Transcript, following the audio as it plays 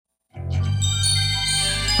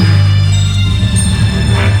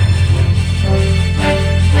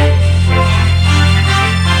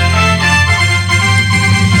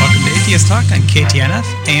Talk on KTNF,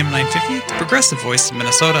 AM 950, the progressive voice of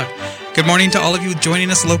Minnesota. Good morning to all of you joining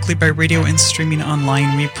us locally by radio and streaming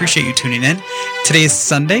online. We appreciate you tuning in. Today is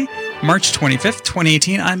Sunday, March 25th,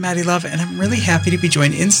 2018. I'm Maddie Love, and I'm really happy to be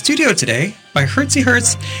joined in studio today by Hertzie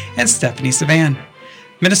Hertz and Stephanie Savan.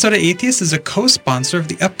 Minnesota Atheist is a co-sponsor of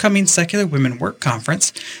the upcoming Secular Women Work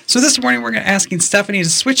Conference. So this morning we're asking Stephanie to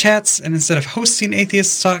switch hats, and instead of hosting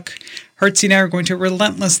Atheist Talk, Hertzie and I are going to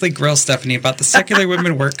relentlessly grill Stephanie about the Secular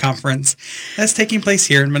Women Work Conference that's taking place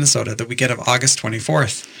here in Minnesota the weekend of August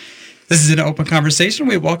 24th. This is an open conversation.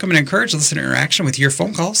 We welcome and encourage listener interaction with your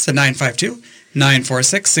phone calls to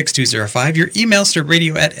 952-946-6205, your emails to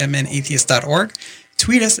radio@mnatheist.org,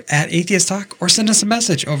 tweet us at Atheist Talk, or send us a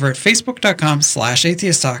message over at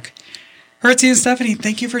facebook.com/Atheist Talk. Hertzie and Stephanie,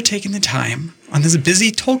 thank you for taking the time on this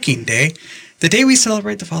busy Tolkien Day, the day we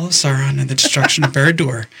celebrate the fall of Sauron and the destruction of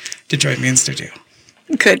Barad-dûr, to join me in studio.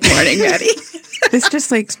 Good morning, Maddie. This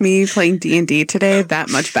just makes me playing D&D today that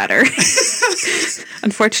much better.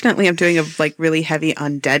 Unfortunately, I'm doing a really heavy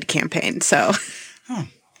undead campaign, so... Oh,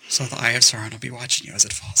 so the Eye of Sauron will be watching you as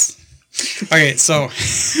it falls. Okay, so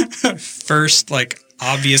first,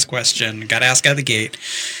 obvious question, got to ask out of the gate.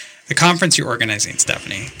 The conference you're organizing,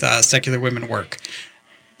 Stephanie, the Secular Women Work,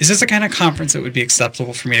 is this the kind of conference that would be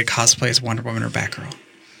acceptable for me to cosplay as Wonder Woman or Batgirl?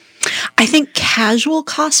 I think casual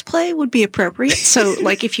cosplay would be appropriate. So,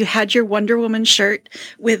 if you had your Wonder Woman shirt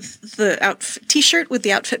with the T-shirt with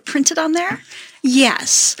the outfit printed on there,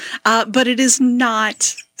 yes. But it is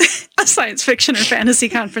not a science fiction or fantasy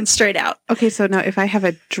conference straight out. Okay, so now if I have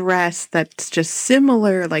a dress that's just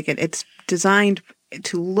similar, it's designed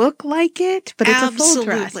to look like it, but it's a full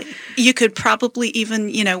dress. You could probably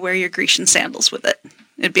even, wear your Grecian sandals with it.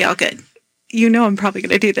 It'd be all good. I'm probably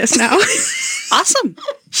going to do this now. Awesome.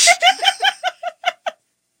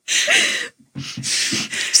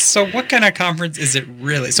 So what kind of conference is it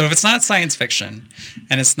really? So if it's not science fiction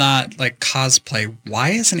and it's not cosplay,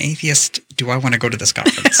 why as an atheist do I want to go to this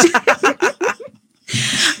conference?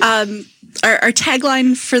 Our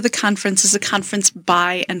tagline for the conference is a conference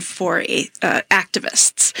by and for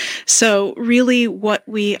activists. So really what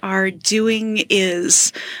we are doing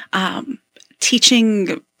is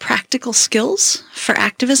teaching practical skills for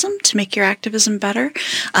activism to make your activism better.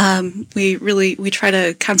 We try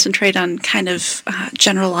to concentrate on kind of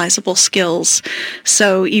generalizable skills.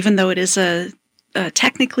 So even though it is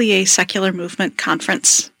technically a secular movement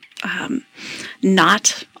conference,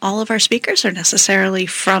 not all of our speakers are necessarily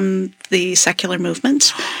from the secular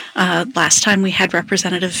movement. Last time we had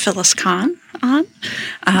Representative Phyllis Kahn on,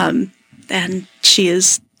 and she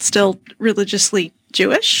is still religiously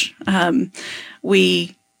Jewish.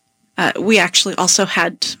 We actually also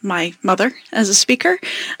had my mother as a speaker,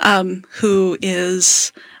 who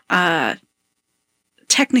is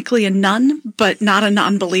technically a nun, but not a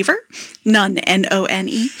non-believer. Nun,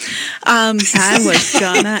 N-O-N-E. I was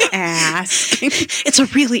gonna ask. It's a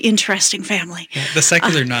really interesting family. Yeah, the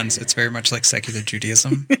secular nuns, it's very much like secular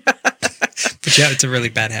Judaism. But yeah, it's a really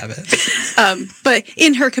bad habit. But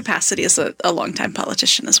in her capacity as a longtime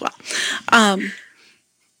politician as well.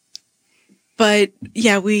 But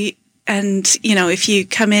yeah, if you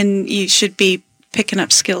come in, you should be picking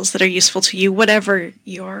up skills that are useful to you, whatever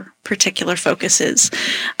your particular focus is.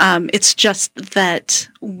 It's just that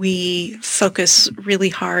we focus really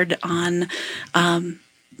hard on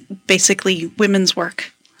basically women's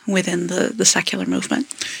work within the secular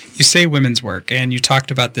movement. You say women's work, and you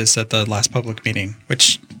talked about this at the last public meeting,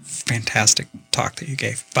 which fantastic talk that you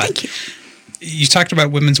gave. But thank you. You talked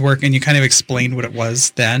about women's work, and you kind of explained what it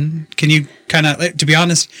was then. Can you kind of, to be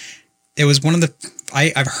honest, it was one of the,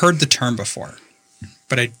 I've heard the term before,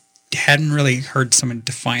 but I hadn't really heard someone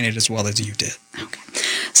define it as well as you did. Okay.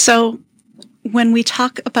 So when we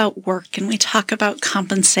talk about work and we talk about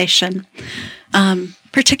compensation,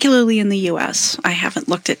 particularly in the U.S., I haven't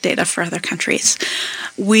looked at data for other countries,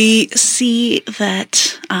 we see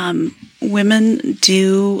that women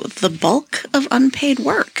do the bulk of unpaid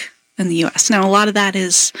work in the U.S. Now, a lot of that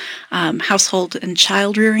is household and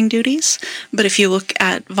child rearing duties, but if you look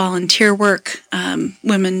at volunteer work,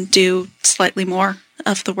 women do slightly more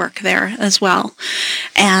of the work there as well.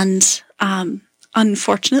 And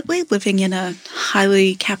unfortunately, living in a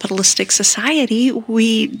highly capitalistic society,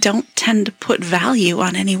 we don't tend to put value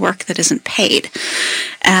on any work that isn't paid.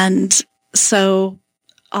 And so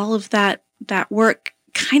all of that work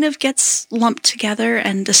kind of gets lumped together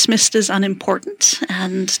and dismissed as unimportant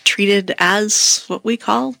and treated as what we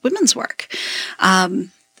call women's work.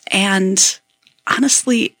 And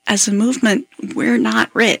honestly, as a movement, we're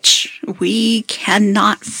not rich. We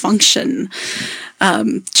cannot function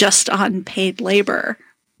just on paid labor.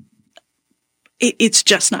 it's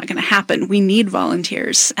just not going to happen. We need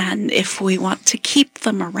volunteers. And if we want to keep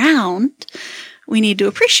them around, we need to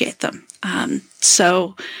appreciate them.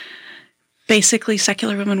 So basically,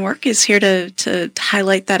 Secular Women Work is here to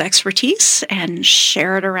highlight that expertise and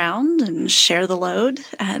share it around and share the load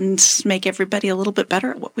and make everybody a little bit better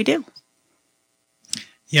at what we do.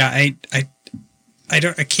 Yeah, I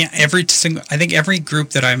think every group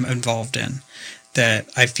that I'm involved in that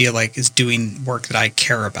I feel like is doing work that I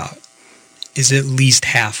care about is at least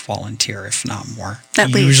half volunteer, if not more.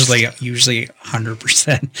 Usually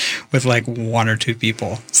 100% with like one or two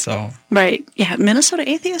people. So right, yeah. Minnesota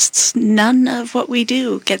Atheists, none of what we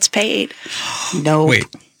do gets paid. No, wait.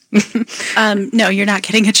 No, you're not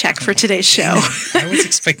getting a check for today's show. I was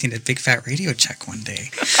expecting a big fat radio check one day.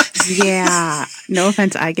 Yeah, no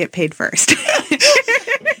offense, I get paid first.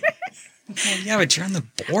 Well, yeah, but you're on the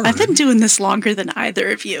board. I've been doing this longer than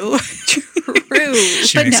either of you. True.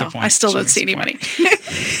 But no, I still don't see any money.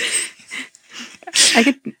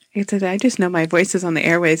 I just know my voice is on the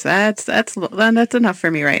airways. That's enough for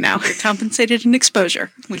me right now. You're compensated in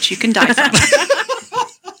exposure, which you can die from.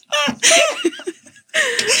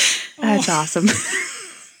 That's awesome.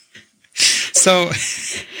 So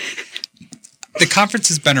the conference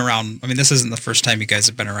has been around. I mean, this isn't the first time you guys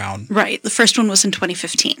have been around. Right. The first one was in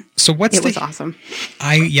 2015. So it was awesome.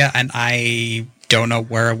 I don't know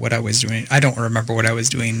what I was doing. I don't remember what I was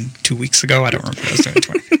doing 2 weeks ago. I don't remember what I was doing in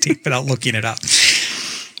 2015, but I'm looking it up.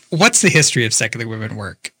 What's the history of Secular Women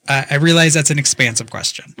Work? I realize that's an expansive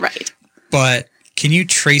question. Right. But can you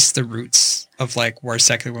trace the roots of like where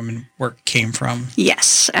Secular Women Work came from?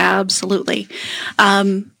 Yes, absolutely.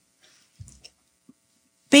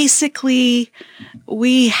 Basically,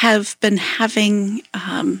 we have been having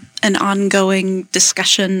an ongoing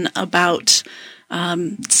discussion about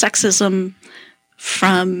sexism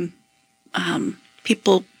from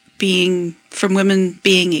women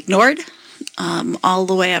being ignored, all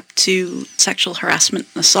the way up to sexual harassment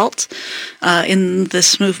and assault in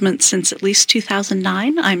this movement since at least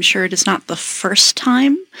 2009. I'm sure it is not the first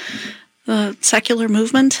time the secular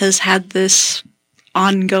movement has had this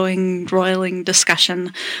ongoing, roiling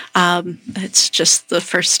discussion. It's just the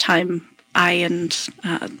first time I and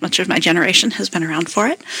much of my generation has been around for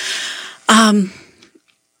it.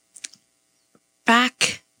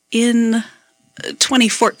 Back in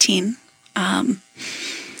 2014,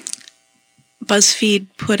 BuzzFeed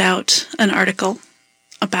put out an article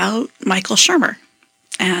about Michael Shermer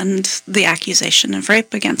and the accusation of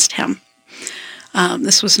rape against him.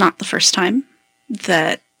 This was not the first time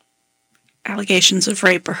that allegations of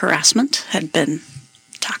rape or harassment had been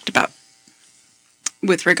talked about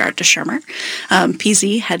with regard to Shermer.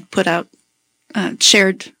 PZ had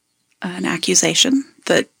shared an accusation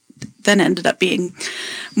that then ended up being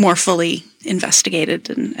more fully investigated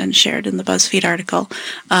and shared in the BuzzFeed article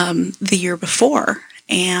the year before.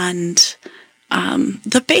 And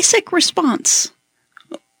the basic response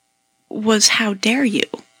was, how dare you?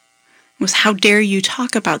 How dare you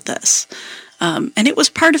talk about this? And it was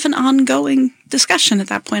part of an ongoing discussion at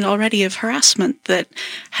that point already of harassment that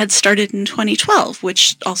had started in 2012,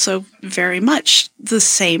 which also very much the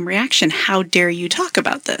same reaction. How dare you talk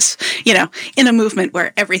about this? You know, in a movement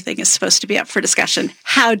where everything is supposed to be up for discussion,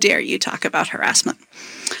 how dare you talk about harassment?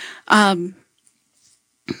 And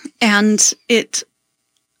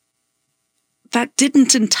that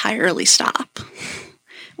didn't entirely stop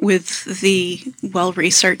with the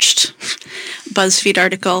well-researched BuzzFeed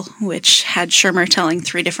article, which had Shermer telling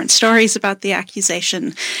 3 different stories about the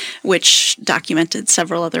accusation, which documented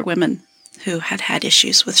several other women who had had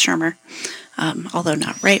issues with Shermer, although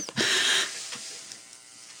not rape.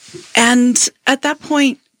 And at that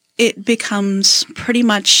point, it becomes pretty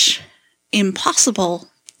much impossible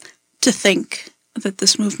to think that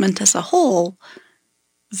this movement as a whole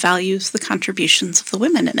values the contributions of the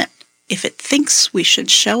women in it. If it thinks we should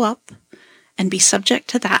show up and be subject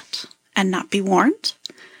to that and not be warned,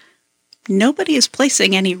 nobody is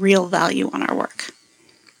placing any real value on our work.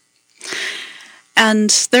 And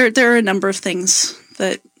there are a number of things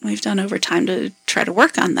that we've done over time to try to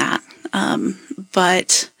work on that.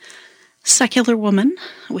 But Secular Woman,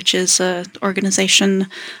 which is an organization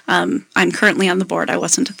I'm currently on the board, I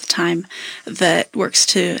wasn't at the time, that works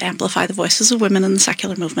to amplify the voices of women in the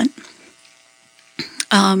secular movement,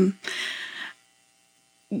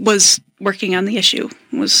 was working on the issue,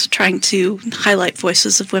 was trying to highlight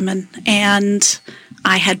voices of women. And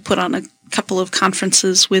I had put on a couple of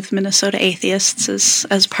conferences with Minnesota Atheists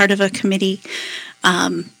as part of a committee.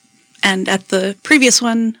 And at the previous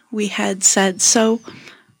one, we had said, so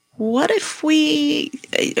what if we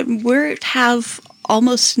have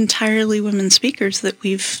almost entirely women speakers that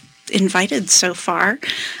we've invited so far.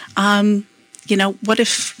 What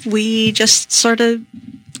if we just sort of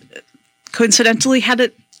coincidentally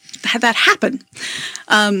had that happen?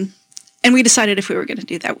 And we decided if we were going to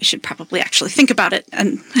do that, we should probably actually think about it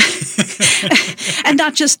and and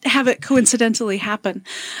not just have it coincidentally happen.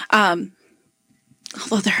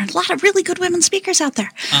 Although there are a lot of really good women speakers out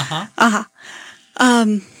there.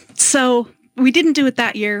 So we didn't do it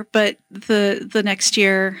that year, but the next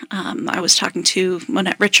year, I was talking to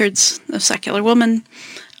Monette Richards of Secular Woman.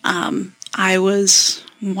 I was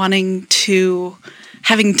wanting to,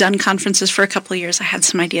 having done conferences for a couple of years, I had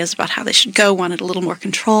some ideas about how they should go, wanted a little more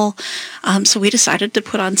control. So we decided to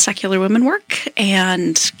put on Secular Women Work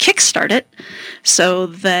and kickstart it so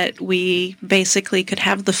that we basically could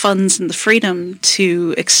have the funds and the freedom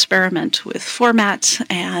to experiment with format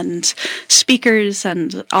and speakers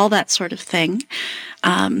and all that sort of thing.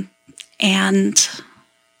 And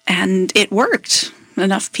it worked.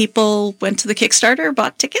 Enough people went to the Kickstarter,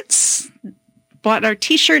 bought tickets, bought our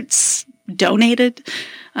T-shirts, donated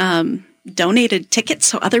tickets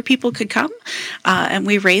so other people could come, and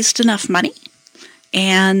we raised enough money,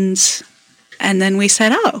 and then we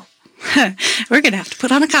said, "Oh, we're going to have to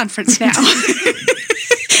put on a conference now."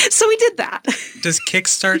 So we did that. Does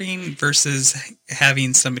kickstarting versus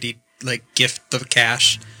having somebody like gift the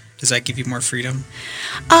cash, does that give you more freedom?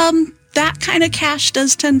 That kind of cash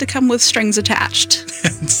does tend to come with strings attached.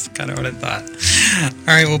 That's kind of what I thought.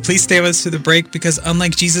 All right, well, please stay with us through the break because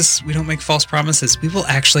unlike Jesus, we don't make false promises. We will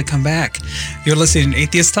actually come back. You're listening to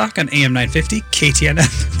Atheist Talk on AM 950,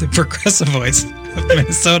 KTNF, the progressive voice of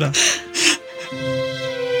Minnesota.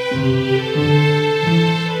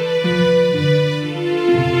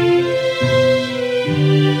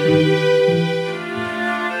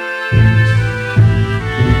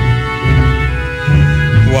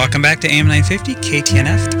 Welcome back to AM 950,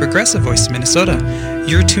 KTNF, the progressive voice of Minnesota.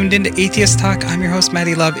 You're tuned into Atheist Talk. I'm your host,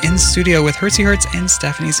 Maddie Love, in studio with Hertzie Hertz and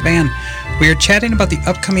Stephanie Svan. We are chatting about the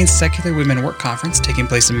upcoming Secular Women Work Conference taking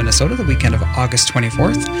place in Minnesota the weekend of August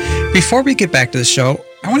 24th. Before we get back to the show,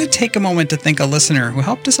 I want to take a moment to thank a listener who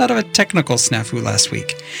helped us out of a technical snafu last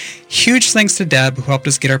week. Huge thanks to Deb, who helped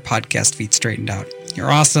us get our podcast feed straightened out.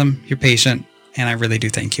 You're awesome, you're patient, and I really do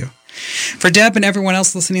thank you. For Deb and everyone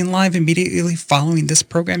else listening live immediately following this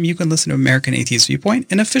program, you can listen to American Atheist Viewpoint,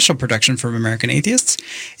 an official production from American Atheists.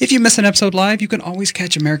 If you miss an episode live, you can always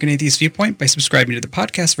catch American Atheist Viewpoint by subscribing to the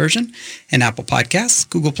podcast version in Apple Podcasts,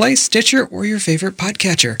 Google Play, Stitcher, or your favorite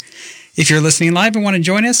podcatcher. If you're listening live and want to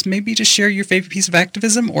join us, maybe just share your favorite piece of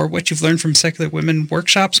activism or what you've learned from Secular Women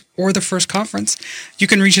workshops or the first conference, you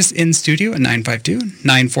can reach us in studio at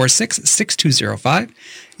 952-946-6205.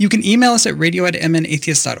 You can email us at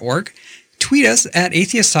radio@mnatheist.org, tweet us at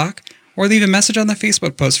Atheist Talk, or leave a message on the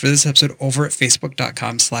Facebook post for this episode over at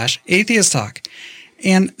facebook.com/Atheist Talk.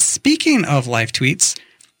 And speaking of live tweets,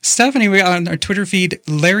 Stephanie, we got on our Twitter feed,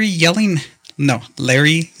 Larry Yelling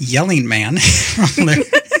Man from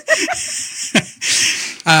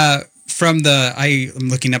I am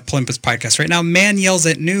looking up Olympus podcast right now. Man Yells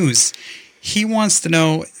at News. He wants to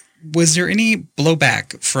know, was there any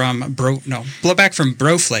blowback from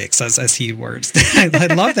Broflakes, as he words? I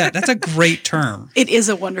love that. That's a great term. It is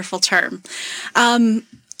a wonderful term.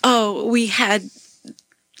 We had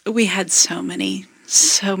so many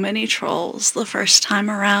trolls the first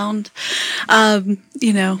time around.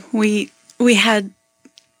 We had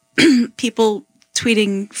people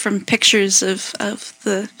tweeting from pictures of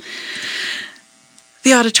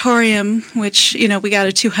the auditorium, which, we got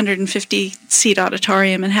a 250-seat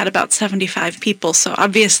auditorium and had about 75 people. So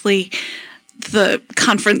obviously the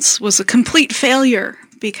conference was a complete failure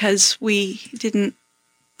because we didn't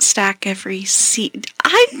stack every seat.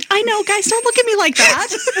 I know, guys, don't look at me like that.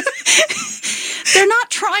 They're not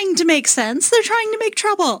trying to make sense. They're trying to make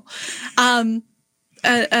trouble.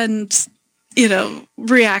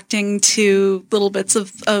 Reacting to little bits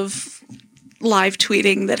of live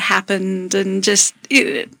tweeting that happened and just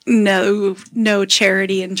no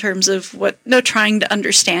charity in terms of no trying to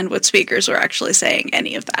understand what speakers were actually saying,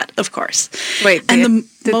 any of that, of course. Wait, did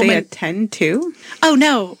they attend too? Oh,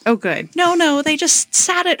 no. Oh, good. No, they just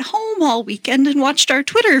sat at home all weekend and watched our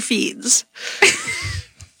Twitter feeds.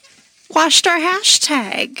 Watched our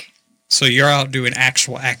hashtag. So you're out doing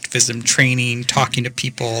actual activism training, talking to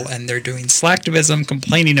people, and they're doing slacktivism,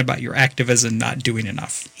 complaining about your activism not doing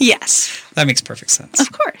enough. Yes. That makes perfect sense.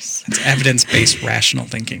 Of course. It's evidence-based rational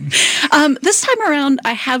thinking. This time around,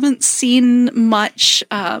 I haven't seen much.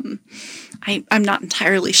 I'm not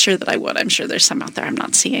entirely sure that I would. I'm sure there's some out there I'm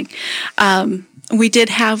not seeing. We did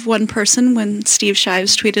have one person when Steve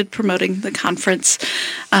Shives tweeted promoting the conference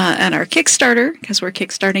and our Kickstarter, because we're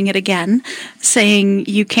kickstarting it again, saying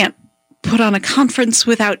you can't put on a conference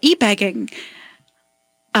without e-begging?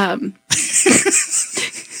 To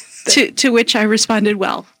which I responded,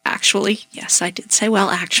 well, actually, yes, I did say, well,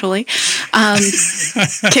 actually.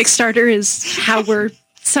 Kickstarter is how we're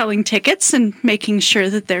selling tickets and making sure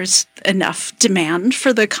that there's enough demand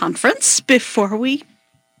for the conference before we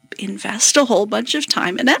invest a whole bunch of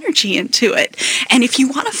time and energy into it. And if you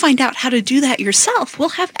want to find out how to do that yourself, we'll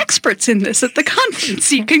have experts in this at the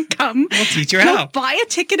conference. You can come, we'll teach you how. Buy a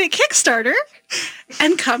ticket at Kickstarter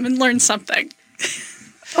and come and learn something.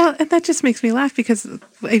 Well, and that just makes me laugh because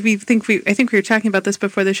I think we were talking about this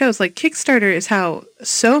before the show. It's like Kickstarter is how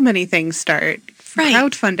so many things start. Right.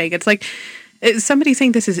 Crowdfunding. It's like somebody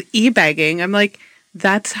saying this is e-begging. I'm like,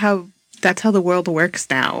 that's how the world works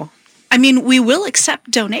now. I mean, we will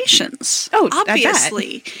accept donations. Oh,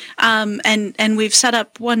 obviously. And we've set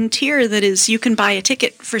up one tier that is you can buy a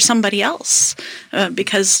ticket for somebody else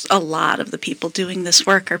because a lot of the people doing this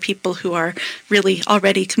work are people who are really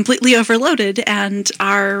already completely overloaded and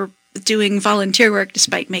are doing volunteer work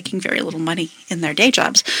despite making very little money in their day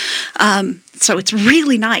jobs. So it's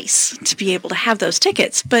really nice to be able to have those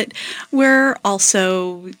tickets, but we're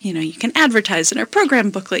also, you can advertise in our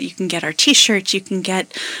program booklet, you can get our t-shirts, you can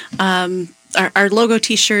get our logo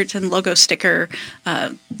t-shirt and logo sticker,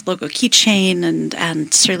 logo keychain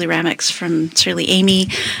and Surly Ramix from Surly Amy.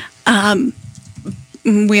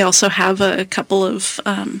 We also have a couple of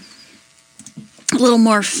a little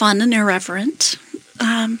more fun and irreverent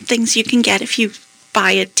things you can get if you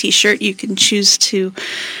buy a t-shirt. You can choose to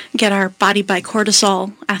get our Body by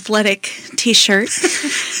Cortisol athletic t-shirt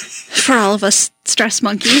for all of us stress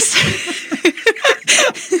monkeys.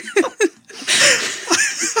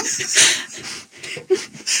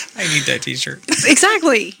 I need that t-shirt.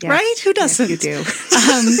 Exactly. Yes. Right? Who doesn't? Yes, you do.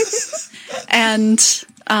 And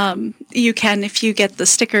you can, if you get the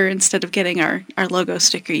sticker instead of getting our logo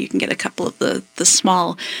sticker, you can get a couple of the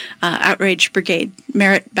small Outrage Brigade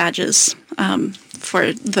merit badges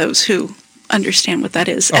for those who understand what that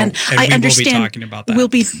is. And I we understand will be talking about that. We'll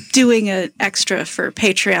be doing an extra for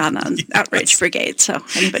Patreon on Outrage Brigade. So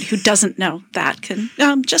anybody who doesn't know that can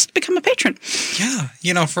just become a patron. Yeah.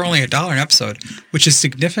 For only $1 an episode, which is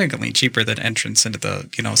significantly cheaper than entrance into the,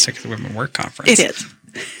 Secular Women Work Conference. It is.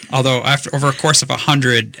 Although over a course of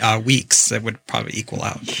 100 weeks, that would probably equal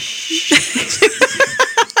out.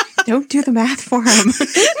 Don't do the math for him.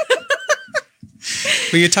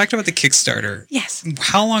 Well, you talked about the Kickstarter. Yes.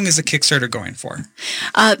 How long is the Kickstarter going for?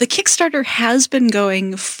 The Kickstarter has been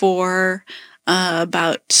going for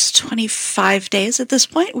about 25 days at this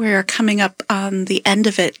point. We are coming up on the end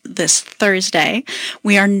of it this Thursday.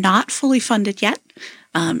 We are not fully funded yet.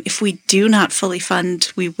 If we do not fully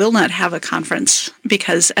fund, we will not have a conference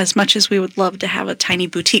because as much as we would love to have a tiny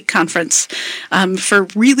boutique conference for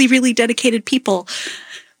really, really dedicated people,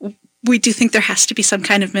 we do think there has to be some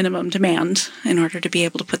kind of minimum demand in order to be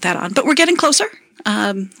able to put that on. But we're getting closer.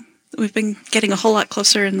 We've been getting a whole lot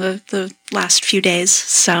closer in the last few days.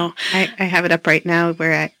 So I have it up right now.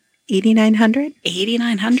 We're at 8,900.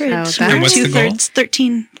 8,900. Oh, So and we're what's the goal?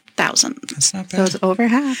 13,000. That's not bad. So it's over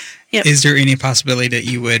half. Yep. Is there any possibility that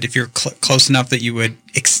you would, if you're close enough, that you would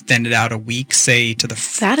extend it out a week, say to the...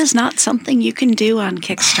 That is not something you can do on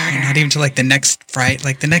Kickstarter. Not even to the next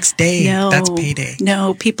Friday, the next day. No, That's payday.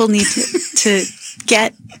 No, people need to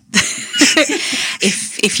get...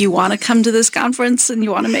 If you want to come to this conference and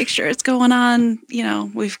you want to make sure it's going on,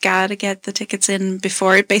 we've got to get the tickets in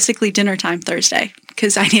before basically dinner time Thursday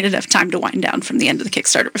because I need enough time to wind down from the end of the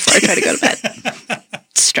Kickstarter before I try to go to bed.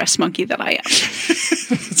 Stress monkey that I am.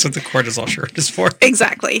 That's what the cortisol shirt is for.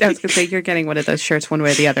 Exactly. I was going to say, you're getting one of those shirts one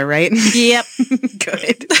way or the other, right? Yep.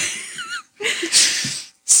 Good.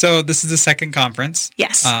 So this is the second conference.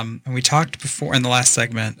 Yes. And we talked before in the last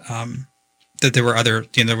segment that there were other,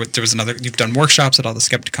 there was another, you've done workshops at all the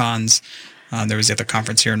Skepticons. There was the other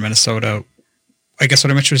conference here in Minnesota. I guess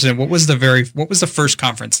what I'm interested in, what was the first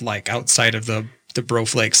conference like outside of the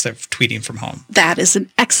Broflakes that tweeting from home? That is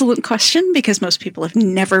an excellent question because most people have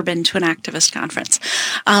never been to an activist conference.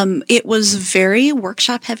 It was very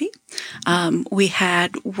workshop heavy. We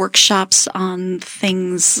had workshops on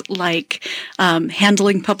things like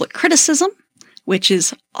handling public criticism, which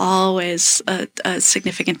is always a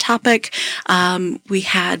significant topic. We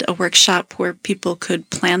had a workshop where people could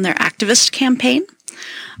plan their activist campaign.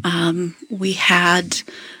 We had...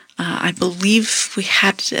 I believe we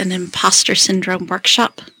had an imposter syndrome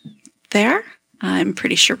workshop there. I'm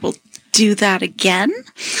pretty sure we'll do that again.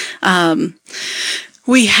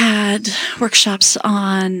 We had workshops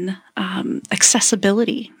on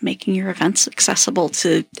accessibility, making your events accessible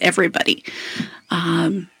to everybody,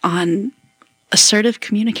 on assertive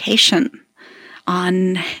communication,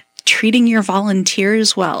 on treating your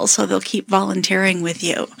volunteers well so they'll keep volunteering with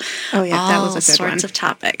you. Oh, yeah, that was a good one. All sorts one. of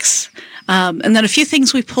topics. And then a few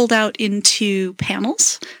things we pulled out into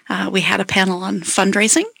panels. We had a panel on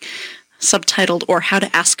fundraising, subtitled, Or How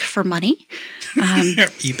to Ask for Money.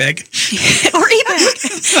 eBeg. Or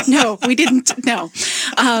eBeg. No, we didn't. No.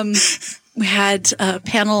 We had a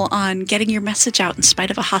panel on getting your message out in spite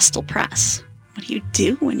of a hostile press. What do you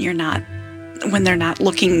do when they're not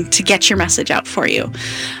looking to get your message out for you?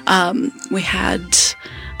 We had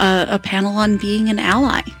a panel on being an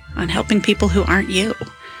ally, on helping people who aren't you.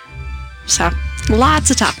 So,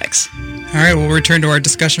 lots of topics. All right, we'll return to our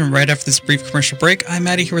discussion right after this brief commercial break. I'm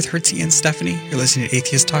Maddie here with Hertzie and Stephanie. You're listening to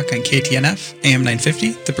Atheist Talk on KTNF, AM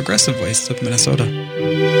 950, the progressive voice of Minnesota.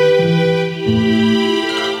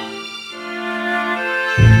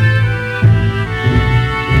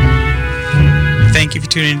 Thank you for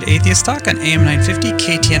tuning in to Atheist Talk on AM 950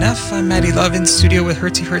 KTNF. I'm Maddie Love in studio with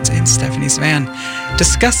Hertzie Hertz and Stephanie Svan,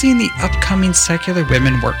 discussing the upcoming Secular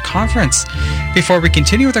Women Work Conference. Before we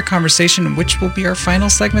continue with our conversation, which will be our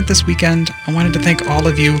final segment this weekend, I wanted to thank all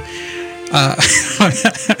of you.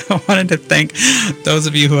 I wanted to thank those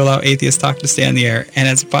of you who allow Atheist Talk to stay on the air. And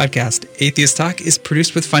as a podcast, Atheist Talk is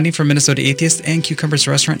produced with funding from Minnesota Atheist and Cucumbers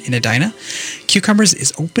Restaurant in Edina. Cucumbers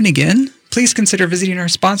is open again. Please consider visiting our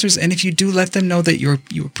sponsors, and if you do, let them know that you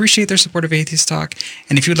appreciate their support of Atheist Talk.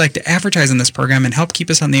 And if you would like to advertise on this program and help keep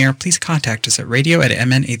us on the air, please contact us at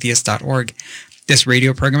radio@mnatheist.org. This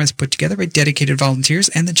radio program is put together by dedicated volunteers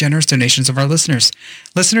and the generous donations of our listeners.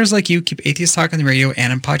 Listeners like you keep Atheist Talk on the radio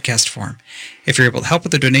and in podcast form. If you're able to help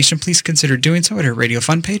with a donation, please consider doing so at our Radio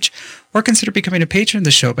Fund page, or consider becoming a patron of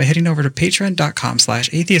the show by heading over to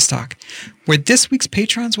patreon.com/atheisttalk, where this week's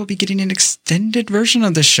patrons will be getting an extended version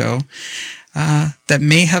of the show that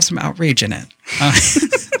may have some outrage in it.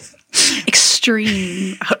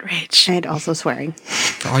 Extreme outrage. And also swearing.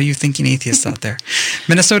 For all you thinking atheists out there.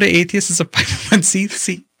 Minnesota Atheist is a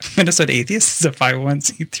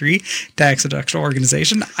 501c3 tax-deductible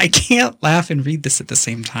organization. I can't laugh and read this at the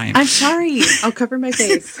same time. I'm sorry. I'll cover my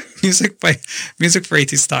face. Music for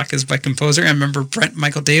Atheist Talk is by composer and member Brent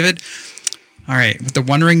Michael David. All right. With the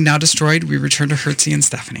One Ring now destroyed, we return to Hertzie and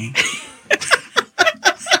Stephanie.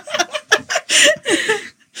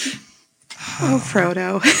 Oh,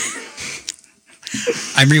 Frodo.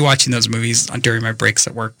 I'm rewatching those movies during my breaks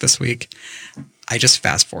at work this week. I just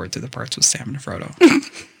fast forward to the parts with Sam and Frodo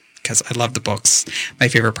because I love the books. My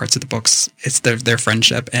favorite parts of the books, it's their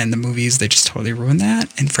friendship, and the movies, they just totally ruin that.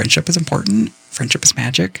 And friendship is important. Friendship is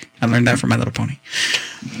magic. I learned that from My Little Pony.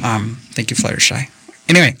 Thank you, Fluttershy.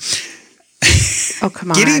 Anyway. Oh,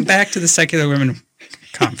 come on. Getting back to the Secular Women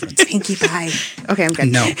Conference. Pinkie Pie. Okay, I'm good.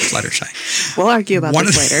 No, Fluttershy. We'll argue about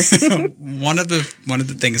this later. One of the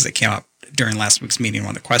things that came up during last week's meeting,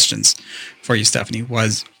 one of the questions for you, Stephanie,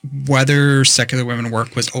 was whether Secular Women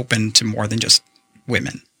Work was open to more than just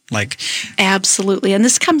women. Absolutely. And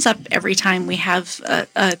this comes up every time we have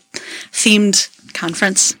a themed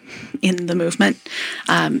conference in the movement.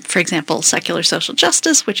 For example, Secular Social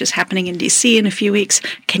Justice, which is happening in DC in a few weeks.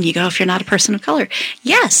 Can you go if you're not a person of color?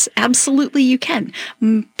 Yes, absolutely you can.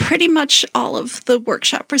 Pretty much all of the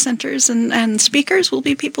workshop presenters and speakers will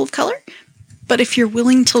be people of color. But if you're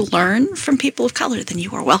willing to learn from people of color, then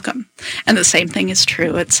you are welcome. And the same thing is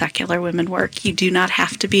true at Secular Women Work. You do not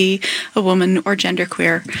have to be a woman or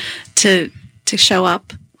genderqueer to show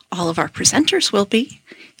up. All of our presenters will be.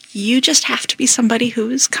 You just have to be somebody who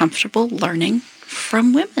is comfortable learning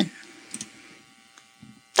from women.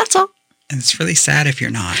 That's all. And it's really sad if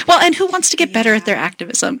you're not. Well, and who wants to get better at their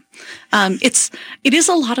activism? It is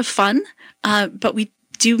a lot of fun, but we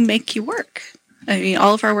do make you work. I mean,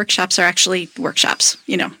 all of our workshops are actually workshops.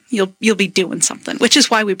 You know, you'll be doing something, which is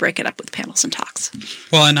why we break it up with panels and talks.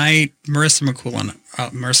 Well, and Marissa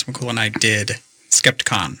McCool and I did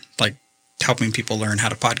Skepticon, helping people learn how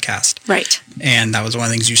to podcast. Right. And that was one of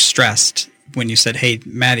the things you stressed when you said, "Hey,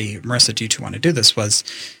 Maddie, Marissa, do you two want to do this?" Was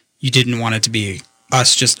you didn't want it to be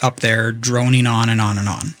us just up there droning on and on and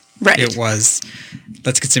on. Right. It was,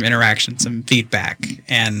 let's get some interaction, some feedback,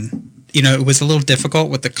 and it was a little difficult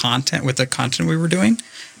with the content we were doing,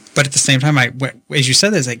 but at the same time, as you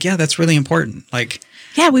said, it's yeah, that's really important.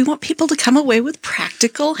 Yeah, we want people to come away with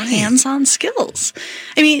practical, hands-on skills.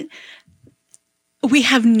 I mean, we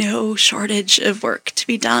have no shortage of work to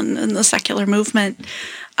be done in the secular movement,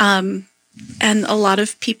 and a lot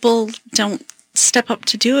of people don't step up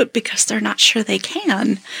to do it because they're not sure they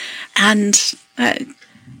can, and a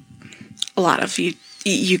lot of you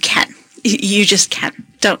can. You just can.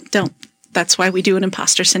 Don't. That's why we do an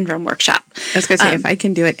imposter syndrome workshop. I was going to say, if I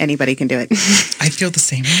can do it, anybody can do it. I feel the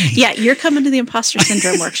same way. Yeah, you're coming to the imposter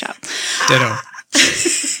syndrome workshop. Ditto.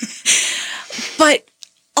 But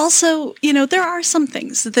also, there are some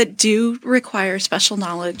things that do require special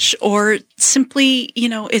knowledge, or simply,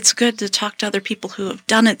 it's good to talk to other people who have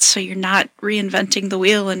done it so you're not reinventing the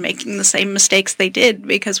wheel and making the same mistakes they did,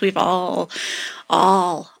 because we've all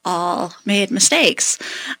made mistakes.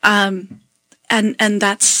 And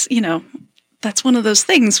that's, that's one of those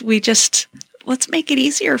things. Let's make it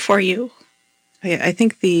easier for you. Yeah, I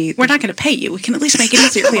think we're not going to pay you. We can at least make it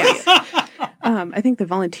easier for you. I think the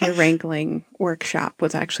volunteer wrangling workshop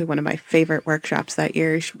was actually one of my favorite workshops that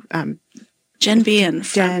year. Jen Bean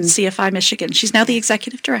from CFI Michigan. She's now the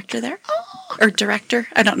executive director there. Or director.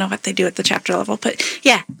 I don't know what they do at the chapter level, but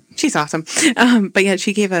yeah. She's awesome. But yeah,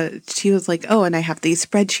 she was like, oh, and I have these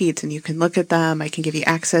spreadsheets and you can look at them. I can give you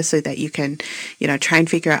access so that you can, try and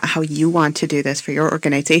figure out how you want to do this for your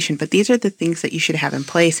organization. But these are the things that you should have in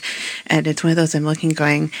place. And it's one of those I'm looking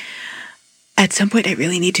going, at some point I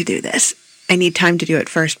really need to do this. I need time to do it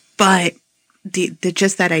first. But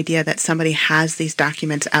just that idea that somebody has these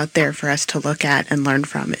documents out there for us to look at and learn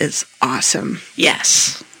from is awesome.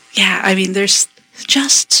 Yes. Yeah. I mean, there's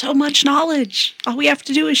just so much knowledge. All we have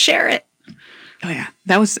to do is share it. Oh yeah.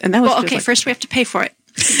 That was well, okay. First we have to pay for it.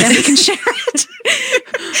 Then we can share it.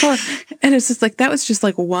 Well, and it's just like, that was just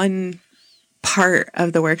like one part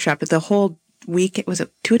of the workshop. But the whole week, was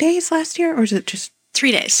it 2 days last year, or is it just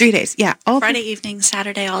 3 days? 3 days. Yeah. Friday evening,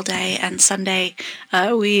 Saturday all day, and Sunday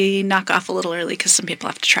we knock off a little early because some people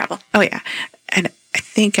have to travel. Oh yeah. And I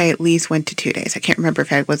think I at least went to 2 days. I can't remember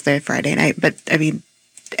if I was there Friday night, but I mean,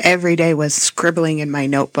 every day was scribbling in my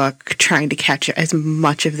notebook, trying to catch as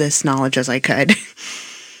much of this knowledge as I could.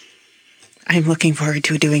 I'm looking forward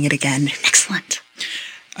to doing it again. Excellent.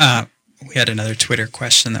 We had another Twitter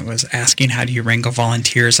question that was asking, how do you wrangle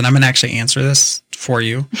volunteers? And I'm going to actually answer this for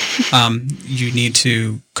you. You need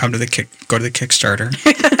to come to go to the Kickstarter,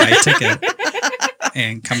 buy a ticket,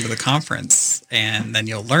 and come to the conference, and then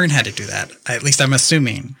you'll learn how to do that. At least I'm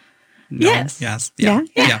assuming. No? Yes. Yes.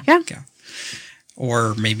 Yeah.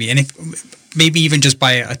 Or maybe even just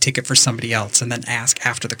buy a ticket for somebody else and then ask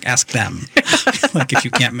them, like if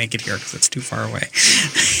you can't make it here because it's too far away.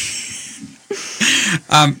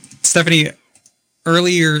 Stephanie,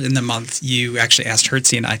 earlier in the month, you actually asked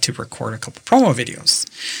Hertzie and I to record a couple promo videos.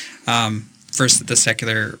 First at the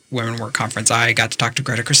Secular Women Work Conference, I got to talk to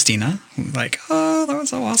Greta Christina, who was like, oh, that was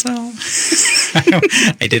so awesome.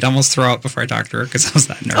 I did almost throw up before I talked to her because I was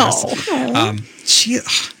that nervous.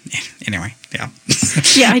 Anyway, yeah.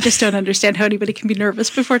 Yeah, I just don't understand how anybody can be nervous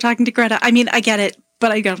before talking to Greta. I mean, I get it,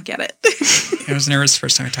 but I don't get it. I was nervous the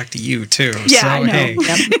first time I talked to you, too. Yeah, so, I know. Hey.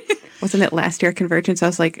 Yep. Wasn't it last year Convergence? I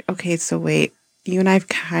was like, okay, so wait, you and I have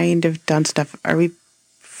kind of done stuff. Are we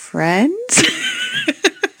friends?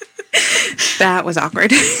 That was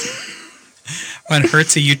awkward. When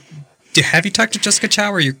Hertzie, have you talked to Jessica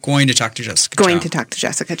Chow, or you're going to talk to Jessica Chow? Going to talk to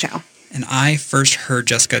Jessica Chow. And I first heard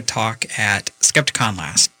Jessica talk at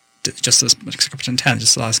Skepticon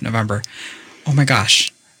just last November. Oh my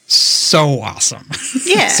gosh, so awesome.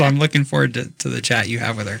 Yeah. So I'm looking forward to the chat you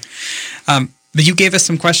have with her. But you gave us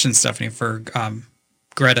some questions, Stephanie, for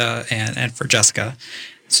Greta and for Jessica.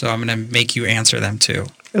 So I'm going to make you answer them too.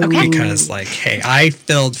 Okay. Because I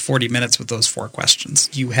filled 40 minutes with those 4 questions.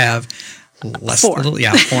 You have less, 4 and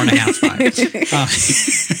a half, 5.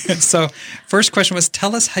 So first question was,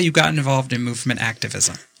 tell us how you got involved in movement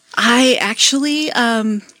activism. I actually,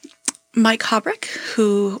 Mike Hobrick,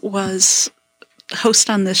 who was host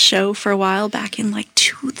on this show for a while back in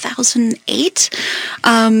 2008,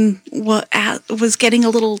 was getting a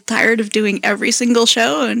little tired of doing every single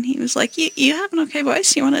show, and he was like, you have an okay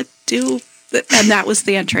voice, you want to do and that was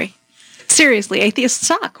the entry. Seriously, Atheists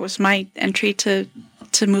Suck was my entry to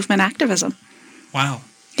movement activism. Wow.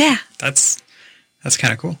 Yeah. That's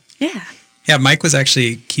kind of cool. Yeah. Yeah, Mike was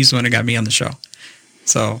he's the one who got me on the show.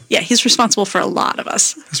 So yeah, he's responsible for a lot of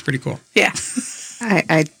us. That's pretty cool. Yeah.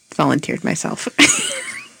 I volunteered myself.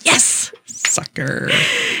 Yes. Sucker.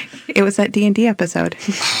 It was that D&D episode.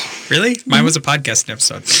 Really? Mine was a podcasting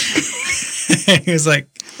episode. He was like,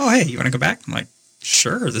 oh, hey, you want to go back? I'm like,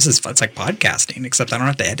 sure. It's like podcasting, except I don't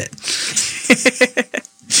have to edit.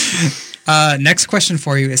 Next question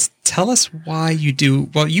for you is, tell us why you do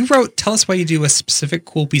a specific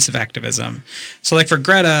cool piece of activism. So for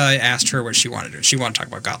Greta, I asked her what she wanted to do. She wanted to talk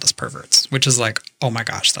about godless perverts, which is oh my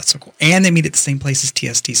gosh, that's so cool. And they meet at the same place as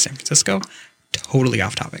TST San Francisco. Totally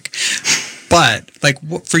off topic. But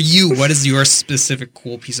for you, what is your specific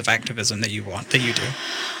cool piece of activism that you do?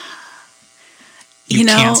 You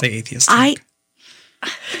can't say atheist.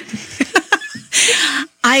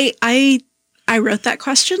 I wrote that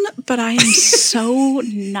question, but I am so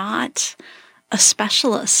not a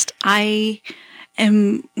specialist. I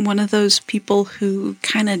am one of those people who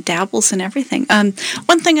kind of dabbles in everything.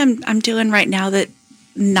 One thing I'm doing right now that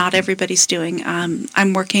not everybody's doing,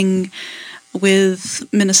 I'm working with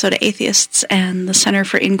Minnesota Atheists and the Center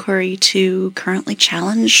for Inquiry to currently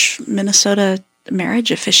challenge Minnesota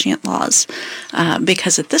marriage officiant laws,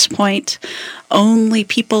 because at this point, only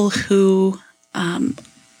people who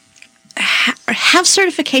have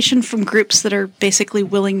certification from groups that are basically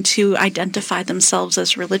willing to identify themselves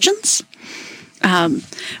as religions,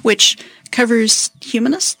 which covers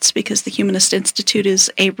humanists, because the Humanist Institute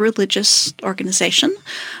is a religious organization.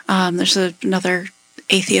 There's another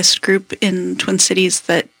atheist group in Twin Cities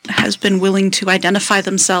that has been willing to identify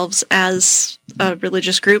themselves as a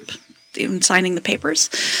religious group, even signing the papers.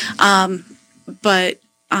 But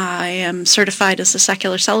I am certified as a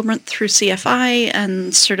secular celebrant through CFI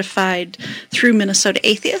and certified through Minnesota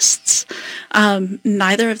Atheists.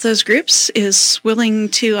 Neither of those groups is willing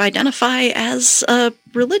to identify as a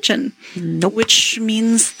religion, which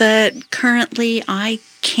means that currently I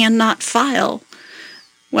cannot file.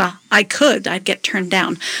 Well, I could. I'd get turned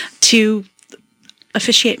down to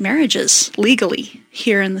officiate marriages legally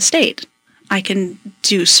here in the state. I can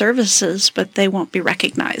do services, but they won't be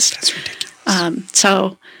recognized. That's ridiculous.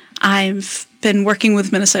 So I've been working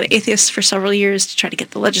with Minnesota Atheists for several years to try to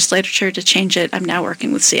get the legislature to change it. I'm now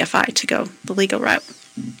working with CFI to go the legal route.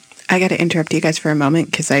 I got to interrupt you guys for a moment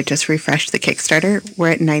because I just refreshed the Kickstarter.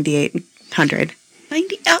 We're at 9,800.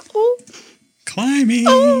 90. Oh. Climbing.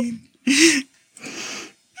 Oh.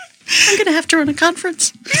 I'm going to have to run a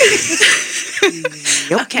conference.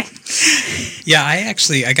 Yep. Okay. Yeah,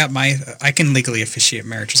 I can legally officiate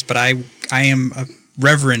marriages, but I am a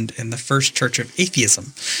reverend in the First Church of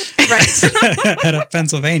Atheism, Right. out of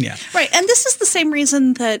Pennsylvania. Right. And this is the same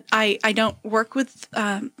reason that I don't work with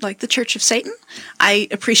like the Church of Satan. I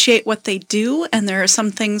appreciate what they do, and there are some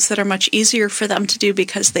things that are much easier for them to do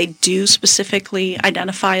because they do specifically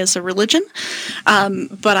identify as a religion.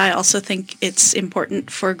 But I also think it's important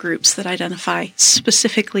for groups that identify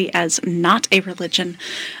specifically as not a religion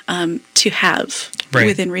to have, Right.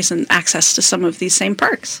 within reason, access to some of these same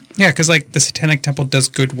perks. Yeah, because like the Satanic Temple does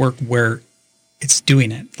good work where it's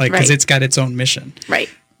doing it, like because Right. it's got its own mission. Right.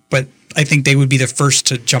 But I think they would be the first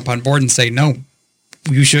to jump on board and say, no,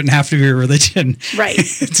 you shouldn't have to be a religion Right.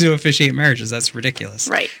 to officiate marriages. That's ridiculous.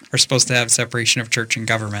 Right. We're supposed to have separation of church and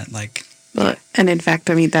government. Like, Well, and in fact,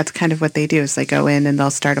 I mean, that's kind of what they do is they go in and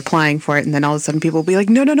they'll start applying for it. And then all of a sudden people will be like,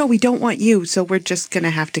 no, we don't want you. So we're just going to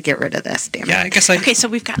have to get rid of this. Damn it. yeah, I guess Okay, so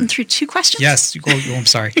we've gotten through 2 questions? Yes. I'm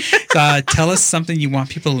sorry. Tell us something you want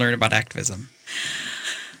people to learn about activism.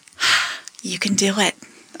 You can do it.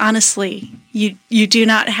 Honestly, you do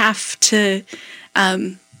not have to.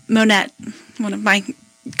 Monette, one of my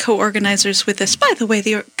co-organizers with this, by the way,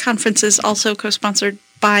 the conference is also co-sponsored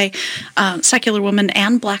by Secular Women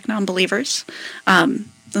and Black Nonbelievers.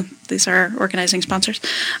 These are our organizing sponsors.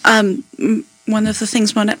 One of the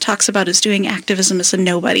things Monette talks about is doing activism as a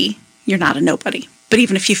nobody. You're not a nobody. But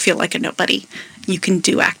even if you feel like a nobody, you can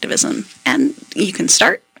do activism. And you can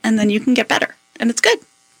start, and then you can get better. And it's good.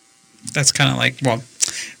 That's kind of like, well,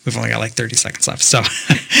 we've only got like 30 seconds left, so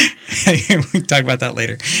we can talk about that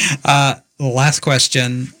later. Last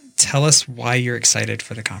question. Tell us why you're excited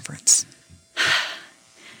for the conference.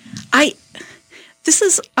 This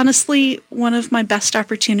is honestly one of my best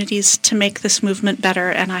opportunities to make this movement better,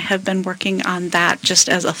 and I have been working on that just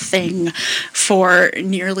as a thing for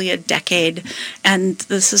nearly a decade, and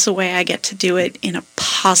this is a way I get to do it in a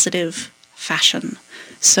positive fashion.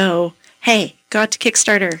 So, hey, go out to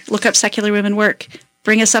Kickstarter, look up Secular Women Work,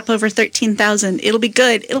 bring us up over 13,000. It'll be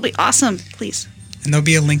good. It'll be awesome. Please. And there'll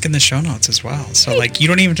be a link in the show notes as well. So, like, you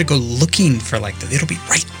don't even have to go looking for, like, it'll be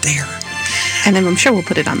right there. And then I'm sure we'll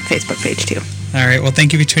put it on the Facebook page too. All right. Well,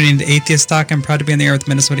 thank you for tuning in to Atheist Talk. I'm proud to be on the air with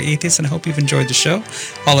Minnesota Atheists, and I hope you've enjoyed the show.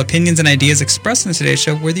 All opinions and ideas expressed in today's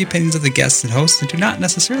show were the opinions of the guests and hosts and do not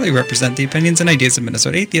necessarily represent the opinions and ideas of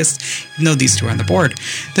Minnesota Atheists, even though these two are on the board.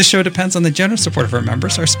 This show depends on the generous support of our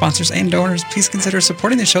members, our sponsors, and donors. Please consider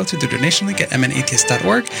supporting the show through the donation link at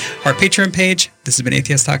mnatheist.org, our Patreon page. This has been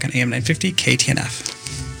Atheist Talk on AM 950 KTNF.